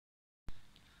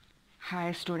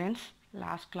Hi students,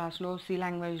 last క్లాస్లో C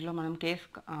లాంగ్వేజ్లో మనం కేస్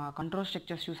కంట్రోల్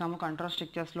స్ట్రక్చర్స్ చూసాము. Control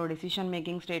స్ట్రక్చర్స్లో decision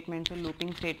making statements,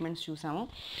 looping statements చూసాము.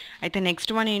 అయితే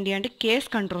నెక్స్ట్ వన్ ఏంటి అంటే case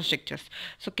control structures.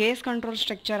 So case control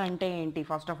structure అంటే ఏంటి?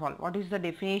 First of all, what is the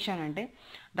definition అంటే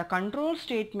the control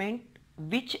statement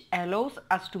which allows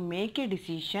us to make a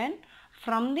decision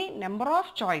from the number of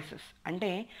choices. అంటే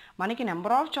మనకి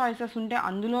number of choices ఉంటే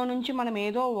అందులో నుంచి మనం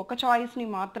ఏదో ఒక చాయిస్ని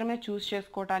మాత్రమే చూస్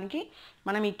చేసుకోవడానికి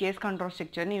మనం ఈ కేస్ కంట్రోల్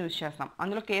స్ట్రక్చర్ని యూజ్ చేస్తాం.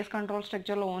 అందులో case control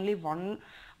స్ట్రక్చర్లో only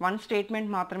one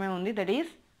statement మాత్రమే ఉంది, దట్ ఈస్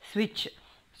స్విచ్.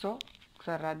 సో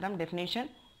ఒకసారి రాద్దాం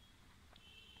definition.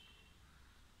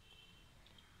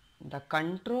 The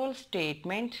control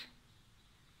statement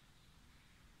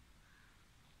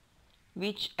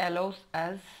which allows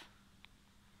us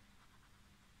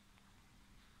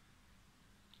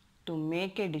to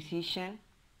make a decision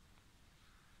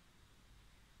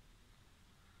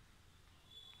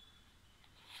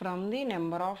from the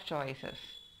number of choices.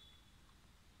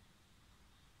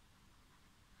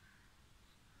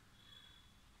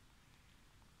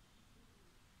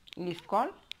 It is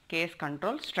called case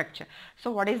control structure. So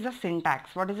what is the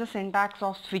syntax? What is the syntax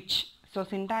of switch? So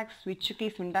syntax switch ki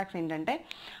syntax ఏంటంటే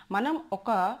మనం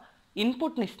ఒక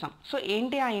ఇన్పుట్ని ఇస్తాం. So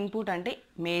ఏంటి ఆ input అంటే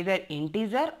Medar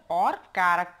integer are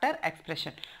character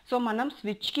expression. So మనం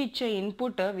స్విచ్కి ఇచ్చే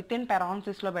input with in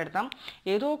పెరాన్సిస్లో పెడతాం.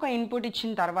 ఏదో ఒక ఇన్పుట్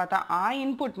ఇచ్చిన తర్వాత ఆ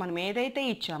ఇన్పుట్ మనం ఏదైతే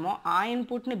ఇచ్చామో ఆ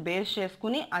ఇన్పుట్ని బేస్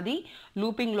చేసుకుని అది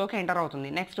లూపింగ్లోకి ఎంటర్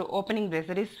అవుతుంది. Next opening brace,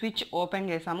 that is switch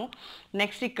open చేసాము.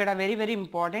 నెక్స్ట్ ఇక్కడ very very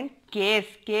important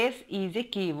case is a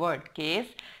keyword.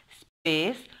 Case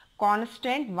space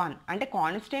constant 1 అంటే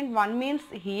కాన్స్టెంట్ 1 మీన్స్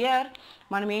హియర్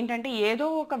మనం ఏంటంటే ఏదో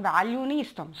ఒక వాల్యూని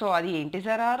ఇస్తాం. సో అది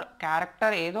ఇంటిజర్ ఆర్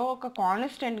క్యారెక్టర్ ఏదో ఒక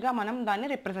కాన్స్టెంట్గా మనం దాన్ని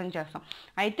రిప్రజెంట్ చేస్తాం.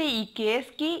 అయితే ఈ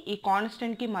కేస్కి ఈ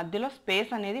కాన్స్టెంట్కి మధ్యలో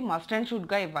స్పేస్ అనేది మస్ట్ అండ్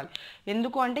షుడ్గా ఇవ్వాలి.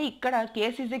 ఎందుకు అంటే ఇక్కడ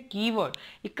కేస్ ఈజ్ ఏ కీవర్డ్.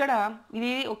 ఇక్కడ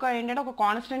ఇది ఒక ఏంటంటే ఒక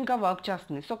కాన్స్టెంట్గా వర్క్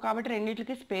చేస్తుంది. సో కాబట్టి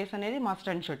రెండింటికి స్పేస్ అనేది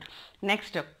must and should.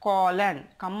 Next colon,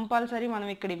 compulsory మనం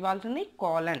ఇక్కడ ఇవ్వాల్సింది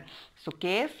colon. So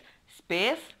case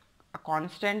space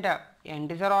constant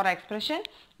integer are expression.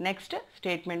 Next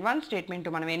statement 1, statement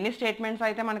 2, మనం ఎన్ని స్టేట్మెంట్స్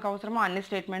అయితే మనకు అవసరమో అన్ని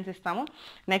స్టేట్మెంట్స్ ఇస్తాము.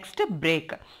 Next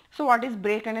break. So what is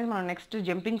break అనేది మనం నెక్స్ట్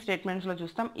జంపింగ్ స్టేట్మెంట్స్లో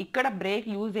చూస్తాం. ఇక్కడ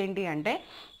బ్రేక్ యూజ్ ఏంటి అంటే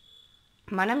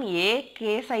మనం ఏ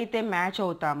కేస్ అయితే మ్యాచ్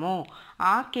అవుతామో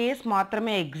ఆ కేస్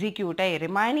మాత్రమే ఎగ్జిక్యూట్ అయ్యి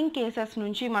రిమైనింగ్ కేసెస్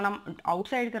నుంచి మనం అవుట్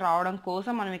సైడ్కి రావడం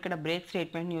కోసం మనం ఇక్కడ బ్రేక్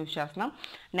స్టేట్మెంట్ని యూజ్ చేస్తున్నాం.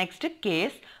 Next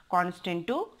case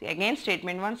constant 2, again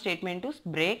statement 1, statement 2,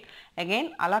 break again.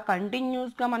 అలా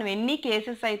కంటిన్యూస్గా మనం ఎన్ని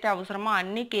కేసెస్ అయితే అవసరమో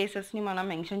అన్ని కేసెస్ని మనం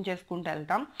మెన్షన్ చేసుకుంటూ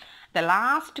వెళ్తాం. The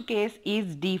last case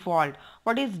is default.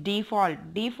 What is default?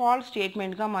 Default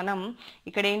స్టేట్మెంట్గా మనం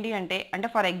ఇక్కడ ఏంటి అంటే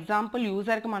ఫర్ ఎగ్జాంపుల్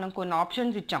యూజర్కి మనం కొన్ని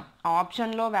ఆప్షన్స్ ఇచ్చాం. ఆ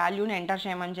ఆప్షన్లో వాల్యూని ఎంటర్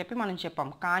చేయమని చెప్పి మనం చెప్పాం.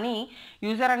 కానీ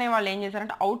యూజర్ అనే వాళ్ళు ఏం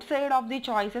చేశారంటే out side of the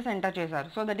choices enter చేశారు.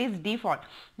 So that is default,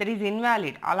 that is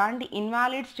invalid. అలాంటి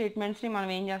ఇన్వాలిడ్ స్టేట్మెంట్స్ని మనం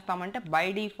ఏం చేస్తామంటే బై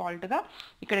డిఫాల్ట్గా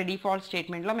ఇక్కడ డిఫాల్ట్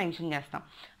స్టేట్మెంట్లో మెన్షన్ చేస్తాం.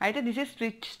 అయితే this is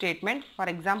switch statement.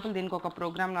 For example దీనికి ఒక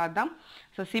ప్రోగ్రామ్ రాద్దాం.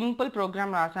 సో సింపుల్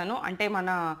ప్రోగ్రామ్ రాశాను, అంటే మన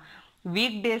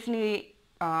వీక్ డేస్ని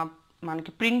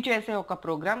మనకి ప్రింట్ చేసే ఒక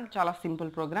ప్రోగ్రామ్, చాలా simple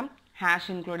programme. Hash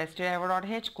include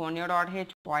stdio.h,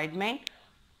 conio.h, void main.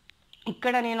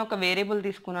 ఇక్కడ నేను ఒక వేరియబుల్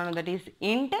తీసుకున్నాను, దట్ ఈస్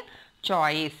ఇంట్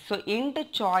చాయిస్. సో ఇంట్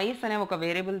చాయిస్ అనే ఒక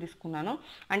వేరియబుల్ తీసుకున్నాను.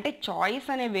 అంటే చాయిస్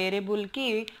అనే వేరియబుల్కి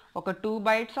ఒక 2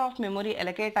 bytes ఆఫ్ మెమొరీ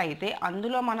ఎలకేట్ అయితే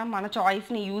అందులో మనం మన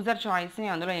చాయిస్ని, యూజర్ చాయిస్ని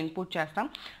అందులో ఇన్పుట్ చేస్తాం.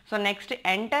 So next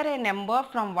enter a number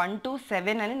from 1 to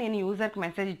 7 అని నేను యూజర్కి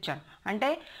మెసేజ్ ఇచ్చాను.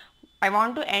 అంటే I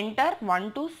want to enter 1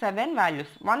 to 7 values.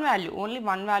 One value, only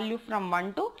one value from 1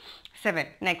 to 7.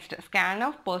 Next, scan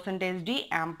of %d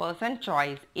ampersand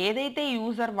choice. ఏదైతే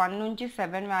యూజర్ 1 నుంచి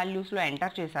 7 వాల్యూస్లో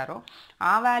ఎంటర్ చేశారో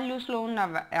ఆ వాల్యూస్లో ఉన్న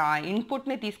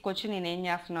ఇన్పుట్ని తీసుకొచ్చి నేను ఏం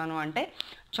చేస్తున్నాను అంటే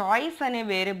చాయిస్ అనే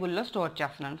వేరియబుల్లో స్టోర్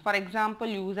చేస్తున్నాను. For example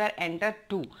user enter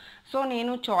 2. So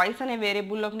నేను చాయిస్ అనే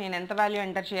వేరియబుల్లోకి నేను ఎంత వాల్యూ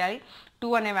ఎంటర్ చేయాలి?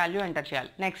 2 అనే వాల్యూ ఎంటర్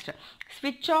చేయాలి. Next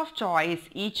switch off choice.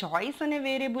 ఈ చాయిస్ అనే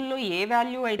వేరియబుల్లో ఏ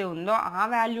వాల్యూ అయితే ఉందో ఆ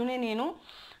వాల్యూనే నేను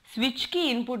స్విచ్కి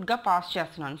ఇన్పుట్గా పాస్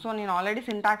చేస్తున్నాను. సో నేను ఆల్రెడీ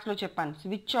సింటాక్స్లో చెప్పాను,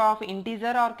 switch off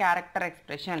integer are character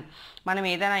expression. మనం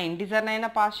ఏదైనా ఇంటీజర్నైనా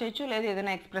పాస్ చేయొచ్చు, లేదా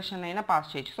ఏదైనా ఎక్స్ప్రెషన్ అయినా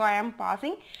పాస్ చేయొచ్చు. So I'm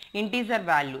passing integer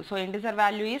value. So integer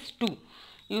value is 2.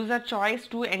 User choice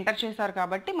 2 enter చేశారు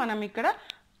కాబట్టి మనం ఇక్కడ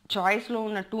చాయిస్లో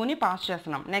ఉన్న 2ని పాస్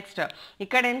చేస్తున్నాం. నెక్స్ట్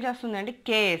ఇక్కడ ఏం చేస్తుంది అంటే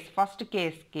case, first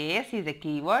case is a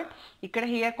keyword. ఇక్కడ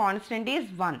here constant is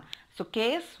 1. So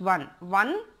case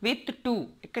 1 with 2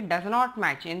 ఇక్కడ డస్ నాట్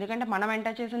మ్యాచ్. ఎందుకంటే మనం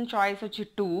ఎంటర్ చేసిన చాయిస్ వచ్చి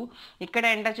 2, ఇక్కడ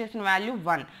ఎంటర్ చేసిన వాల్యూ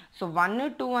 1. సో 1,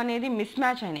 2 అనేది మిస్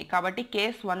మ్యాచ్ అయినాయి కాబట్టి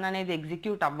కేస్ 1 అనేది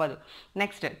ఎగ్జిక్యూట్ అవ్వదు.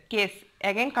 నెక్స్ట్ కేస్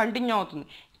అగైన్ కంటిన్యూ అవుతుంది.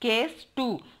 కేస్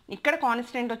 2 ఇక్కడ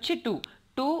కాన్స్టెంట్ వచ్చి 2,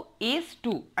 2 ఈజ్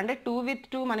 2 అంటే 2 with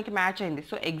 2 మనకి మ్యాచ్ అయింది.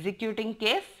 So executing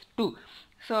case 2.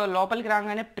 సో లోపలికి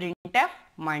రాగానే ప్రింట్ ఎఫ్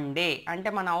మండే అంటే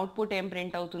మన అవుట్పుట్ ఏం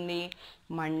ప్రింట్ అవుతుంది,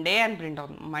 మండే అని ప్రింట్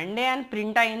అవుతుంది. మండే అని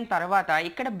ప్రింట్ అయిన తర్వాత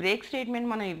ఇక్కడ బ్రేక్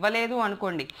స్టేట్మెంట్ మనం ఇవ్వలేదు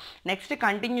అనుకోండి, next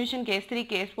continuation case 3,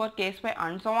 case 4, case 5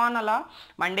 and so on అలా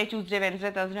మండే, ట్యూస్డే,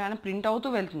 వెన్స్డే, థర్స్డే అని ప్రింట్ అవుతూ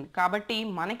వెళ్తుంది. కాబట్టి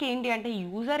మనకి ఏంటి అంటే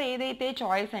యూజర్ ఏదైతే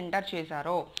చాయిస్ ఎంటర్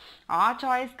చేశారో ఆ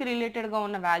చాయిస్కి రిలేటెడ్గా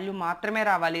ఉన్న వాల్యూ మాత్రమే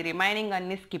రావాలి, రిమైనింగ్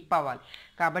అన్ని స్కిప్ అవ్వాలి.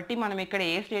 కాబట్టి మనం ఇక్కడ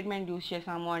ఏ స్టేట్మెంట్ యూస్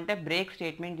చేసాము అంటే బ్రేక్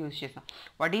స్టేట్మెంట్ యూస్ చేసాం.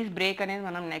 వాట్ ఈస్ బ్రేక్ అనేది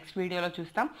మనం నెక్స్ట్ వీడియోలో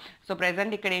చూస్తాం. సో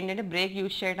ప్రెజెంట్ ఇక్కడ ఏంటంటే బ్రేక్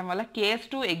యూస్ చేయడం వల్ల కేస్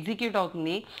 2 ఎగ్జిక్యూట్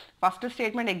అవుతుంది. ఫస్ట్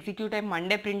స్టేట్మెంట్ ఎగ్జిక్యూట్ అయ్యి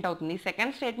మండే ప్రింట్ అవుతుంది.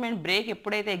 సెకండ్ స్టేట్మెంట్ బ్రేక్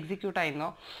ఎప్పుడైతే ఎగ్జిక్యూట్ అయిందో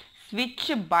స్విచ్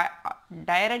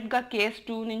డైరెక్ట్గా కేస్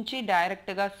 2 నుంచి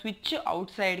డైరెక్ట్గా స్విచ్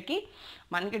అవుట్ సైడ్కి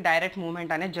మనకి డైరెక్ట్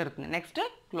మూవ్మెంట్ అనేది జరుగుతుంది. Next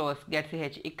close get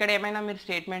CH. ఇక్కడ ఏమైనా మీరు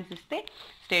స్టేట్మెంట్స్ ఇస్తే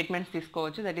స్టేట్మెంట్స్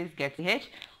తీసుకోవచ్చు, దట్ ఈస్ గెట్ సిహెచ్.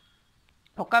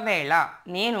 ఒకవేళ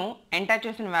నేను ఎంటర్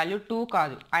చేసిన వాల్యూ 2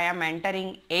 కాదు, ఐఎమ్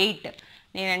ఎంటరింగ్ 8,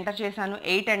 నేను ఎంటర్ చేశాను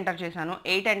 8 ఎంటర్ చేశాను.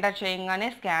 8 ఎంటర్ చేయగానే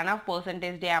scan of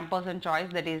 % ampersand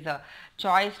choice, that is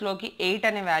చాయిస్లోకి 8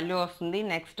 అనే వాల్యూ వస్తుంది.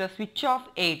 Next switch off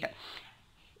 8.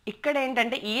 ఇక్కడ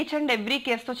ఏంటంటే ఈచ్ అండ్ ఎవ్రీ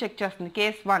కేస్తో చెక్ చేస్తుంది.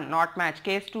 Case 1 not match,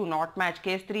 case 2 not match,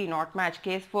 case 3 not match,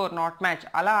 case 4 not match,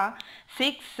 అలా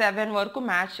 6, 7 వరకు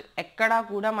మ్యాచ్. ఎక్కడా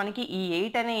కూడా మనకి ఈ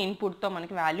 8 అనే ఇన్పుట్తో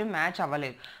మనకి వాల్యూ మ్యాచ్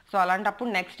అవ్వలేదు. సో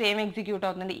అలాంటప్పుడు నెక్స్ట్ ఏం ఎగ్జిక్యూట్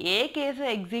అవుతుంది, ఏ కేసు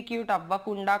ఎగ్జిక్యూట్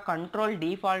అవ్వకుండా కంట్రోల్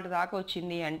డిఫాల్ట్ దాకా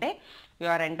వచ్చింది అంటే you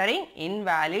are entering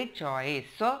invalid choice.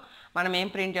 So మనం ఏం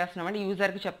ప్రింట్ చేస్తున్నామంటే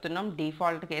యూజర్కి చెప్తున్నాం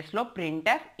డిఫాల్ట్ కేసులో ప్రింట్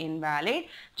ఎఫ్ ఇన్వాలిడ్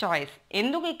చాయిస్.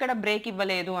 ఎందుకు ఇక్కడ బ్రేక్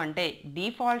ఇవ్వలేదు అంటే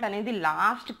డిఫాల్ట్ అనేది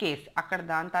లాస్ట్ కేస్, అక్కడ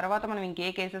దాని తర్వాత మనం ఇంకే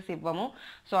కేసెస్ ఇవ్వము.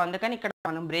 సో అందుకని ఇక్కడ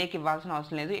మనం బ్రేక్ ఇవ్వాల్సిన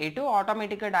అవసరం లేదు. ఎటు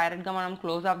ఆటోమేటిక్గా డైరెక్ట్గా మనం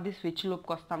క్లోజ్ ఆఫ్ ది స్విచ్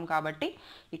లూప్కి వస్తాం కాబట్టి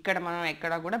ఇక్కడ మనం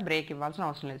ఎక్కడ కూడా బ్రేక్ ఇవ్వాల్సిన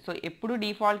అవసరం లేదు. సో ఎప్పుడు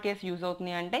డిఫాల్ట్ కేసు యూజ్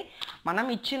అవుతుంది అంటే మనం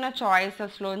ఇచ్చిన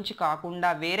చాయిసెస్లోంచి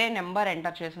కాకుండా వేరే నెంబర్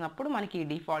ఎంటర్ చేసినప్పుడు మనకి ఈ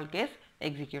డిఫాల్ట్ కేస్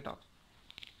ఎగ్జిక్యూట్ అవుతుంది.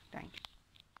 Thank you.